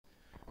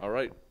All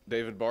right,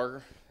 David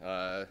Barger,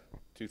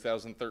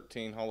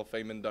 2013 Hall of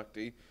Fame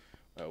inductee.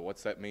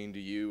 What's that mean to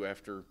you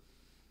after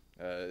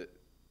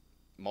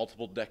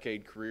multiple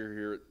decade career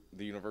here at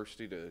the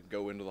university to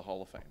go into the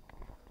Hall of Fame?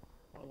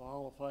 Well, the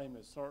Hall of Fame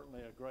is certainly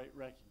a great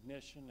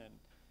recognition, and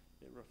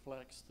it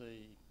reflects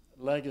the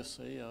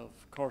legacy of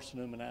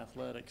Carson-Newman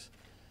athletics.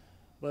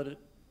 But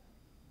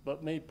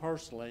me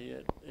personally,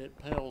 it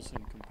pales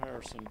in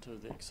comparison to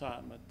the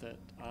excitement that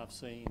I've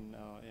seen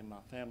in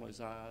my family's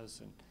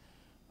eyes. And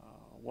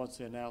once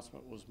the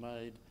announcement was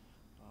made,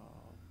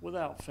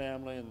 without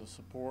family and the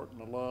support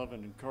and the love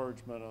and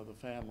encouragement of the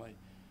family,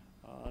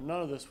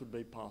 none of this would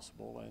be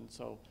possible. And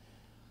so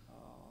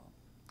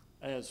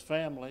as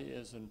family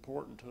is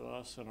important to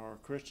us in our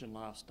Christian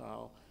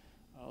lifestyle,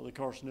 the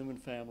Carson-Newman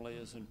family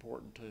is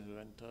important too.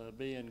 And to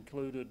be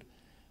included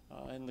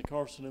in the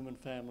Carson-Newman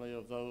family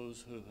of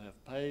those who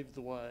have paved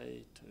the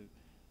way to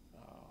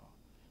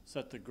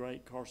set the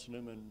great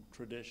Carson-Newman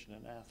tradition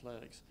in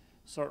athletics,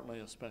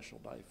 certainly a special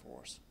day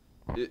for us.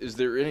 Is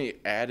there any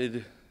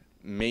added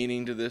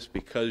meaning to this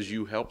because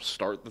you helped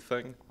start the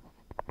thing?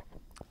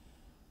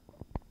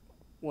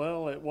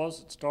 Well, it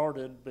wasn't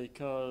started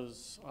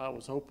because I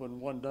was hoping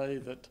one day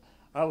that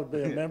I would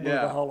be a member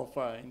of the Hall of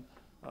Fame.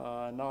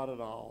 Not at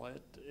all.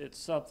 It's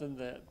something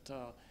that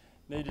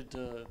needed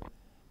to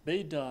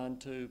be done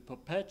to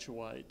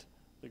perpetuate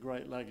the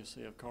great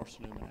legacy of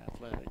Carson-Newman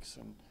athletics,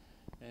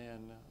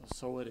 and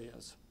so it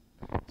is.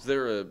 Is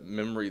there a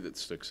memory that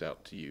sticks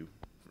out to you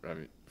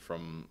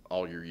from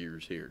all your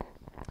years here?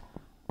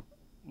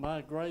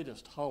 My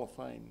greatest Hall of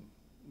Fame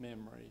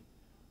memory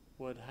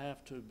would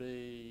have to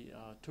be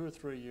 2 or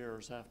 3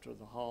 years after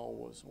the Hall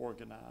was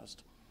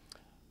organized.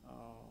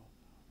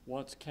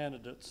 Once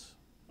candidates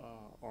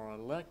are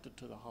elected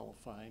to the Hall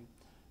of Fame,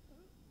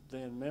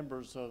 then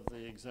members of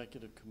the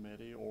executive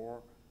committee,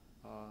 or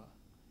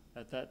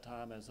at that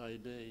time as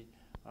AD,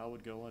 I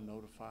would go and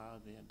notify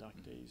the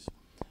inductees.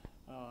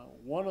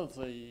 One of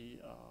the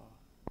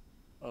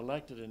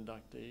elected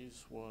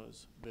inductees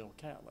was Bill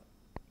Catlett.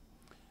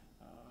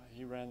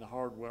 He ran the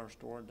hardware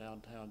store in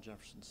downtown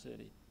Jefferson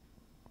City.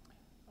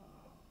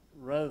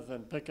 Rather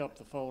than pick up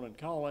the phone and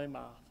call him,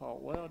 I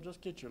thought, well,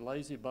 just get your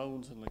lazy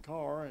bones in the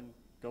car and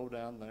go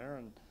down there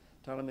and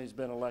tell him he's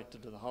been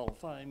elected to the Hall of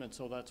Fame, and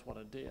so that's what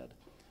I did.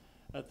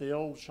 At the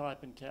old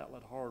Shipe and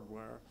Catlett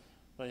hardware,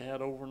 they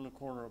had over in the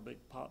corner a big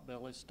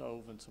potbelly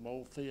stove and some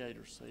old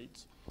theater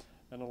seats,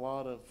 and a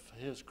lot of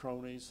his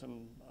cronies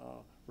and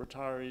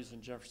retirees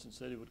in Jefferson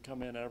City would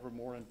come in every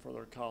morning for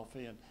their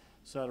coffee and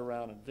sit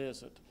around and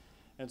visit.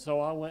 And so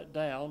I went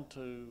down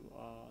to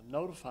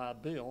notify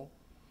Bill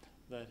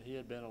that he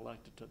had been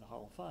elected to the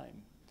Hall of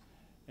Fame.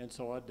 And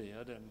so I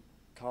did, and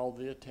called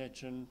the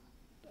attention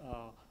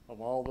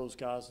of all those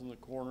guys in the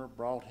corner,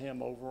 brought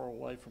him over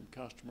away from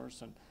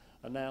customers, and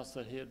announced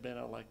that he had been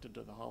elected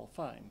to the Hall of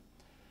Fame.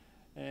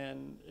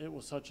 And it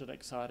was such an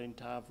exciting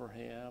time for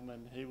him,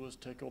 and he was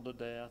tickled to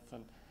death,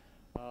 and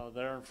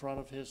there in front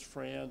of his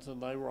friends,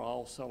 and they were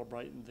all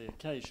celebrating the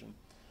occasion.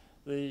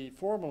 The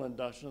formal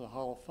induction of the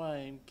Hall of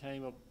Fame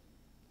came up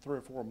 3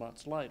 or 4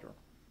 months later.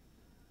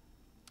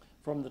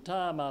 From the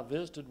time I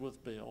visited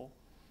with Bill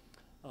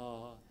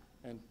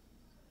and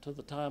to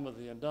the time of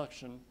the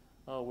induction,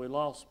 we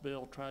lost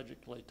Bill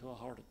tragically to a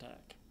heart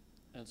attack.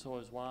 And so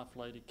his wife,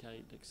 Lady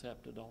Kate,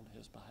 accepted on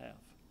his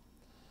behalf.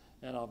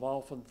 And I've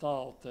often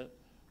thought that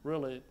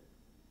really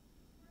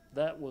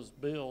that was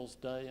Bill's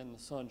day in the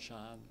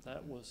sunshine.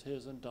 That was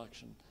his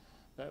induction.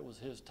 That was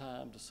his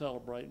time to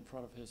celebrate in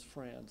front of his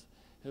friends,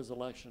 his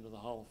election to the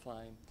Hall of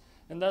Fame.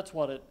 And that's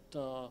what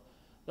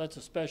that's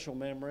a special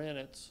memory, and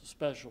it's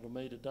special to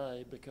me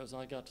today because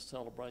I got to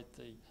celebrate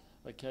the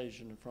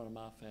occasion in front of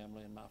my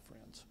family and my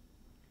friends.